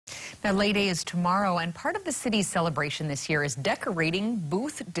Now, Lay Day is tomorrow, and part of the city's celebration this year is decorating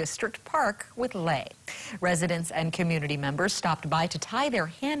Booth District Park with lei. Residents and community members stopped by to tie their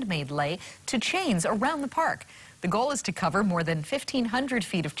handmade lei to chains around the park. The goal is to cover more than 1,500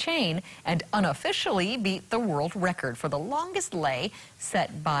 feet of chain and unofficially beat the world record for the longest lei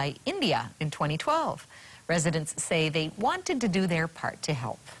set by India in 2012. Residents say they wanted to do their part to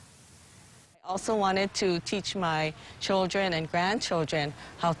help. I also wanted to teach my children and grandchildren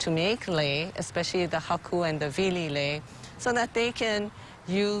how to make lei, especially the haku and the vili lei, so that they can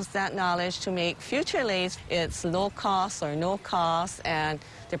use that knowledge to make future leis. It's low cost or no cost, and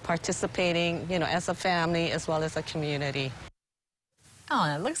they're participating, as a family as well as a community. Oh,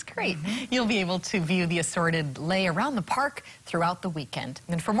 that looks great. You'll be able to view the assorted lei around the park throughout the weekend.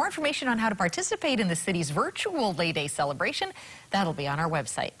 And for more information on how to participate in the city's virtual Lay Day celebration, that'll be on our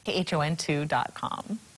website, khon2.com.